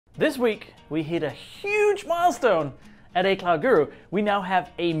This week, we hit a huge milestone at A Cloud Guru. We now have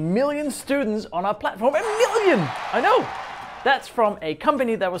 1 million students on our platform. 1 million! I know! That's from a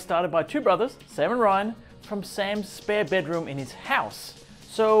company that was started by two brothers, Sam and Ryan, from Sam's spare bedroom in his house.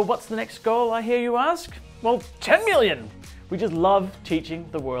 So what's the next goal, I hear you ask? Well, 10 million! We just love teaching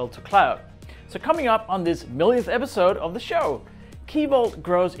the world to cloud. So coming up on this millionth episode of the show, Key Vault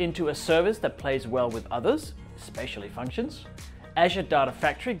grows into a service that plays well with others, especially functions. Azure Data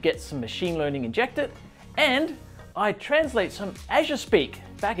Factory gets some machine learning injected, and I translate some Azure speak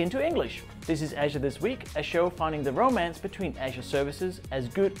back into English. This is Azure This Week, a show finding the romance between Azure services as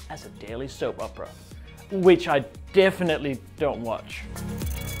good as a daily soap opera, which I definitely don't watch.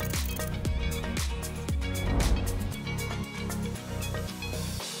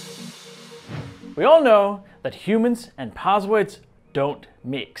 We all know that humans and passwords don't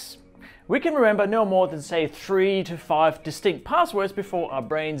mix. We can remember no more than say 3 to 5 distinct passwords before our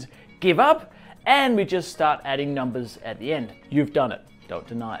brains give up and we just start adding numbers at the end. You've done it, don't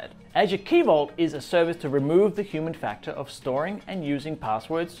deny it. Azure Key Vault is a service to remove the human factor of storing and using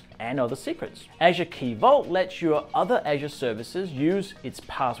passwords and other secrets. Azure Key Vault lets your other Azure services use its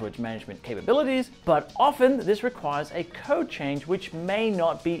password management capabilities, but often this requires a code change which may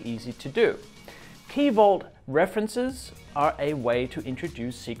not be easy to do. Key Vault references are a way to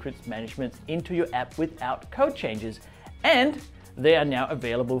introduce secrets management into your app without code changes, and they are now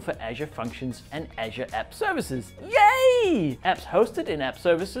available for Azure Functions and Azure App Services. Yay! Apps hosted in App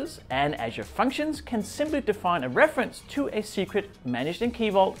Services and Azure Functions can simply define a reference to a secret managed in Key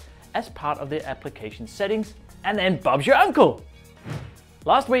Vault as part of their application settings, and then Bob's your uncle!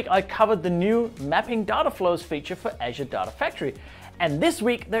 Last week I covered the new mapping data flows feature for Azure Data Factory. And this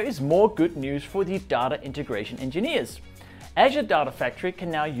week, there is more good news for the data integration engineers. Azure Data Factory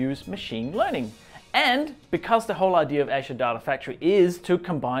can now use machine learning. And because the whole idea of Azure Data Factory is to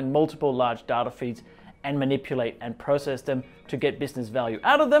combine multiple large data feeds and manipulate and process them to get business value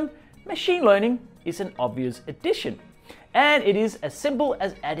out of them, machine learning is an obvious addition. And it is as simple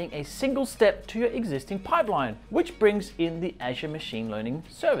as adding a single step to your existing pipeline, which brings in the Azure Machine Learning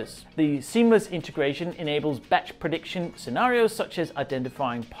service. The seamless integration enables batch prediction scenarios such as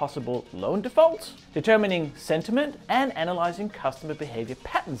identifying possible loan defaults, determining sentiment, and analyzing customer behavior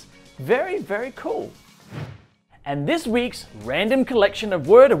patterns. Very, very cool. And this week's random collection of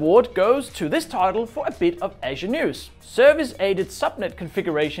word award goes to this title for a bit of Azure news. Service-aided subnet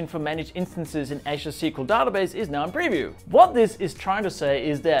configuration for managed instances in Azure SQL Database is now in preview. What this is trying to say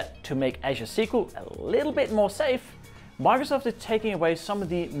is that to make Azure SQL a little bit more safe, Microsoft is taking away some of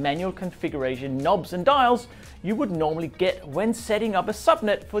the manual configuration knobs and dials you would normally get when setting up a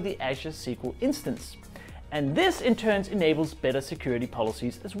subnet for the Azure SQL instance. And this in turn enables better security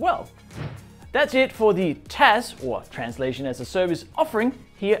policies as well. That's it for the TaaS, or Translation as a Service, offering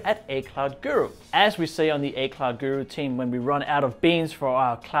here at A Cloud Guru. As we say on the A Cloud Guru team when we run out of beans for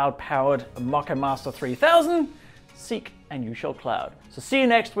our cloud-powered Mocha Master 3000, seek and you shall cloud. So see you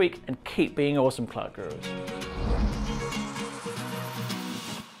next week and keep being awesome, Cloud Gurus.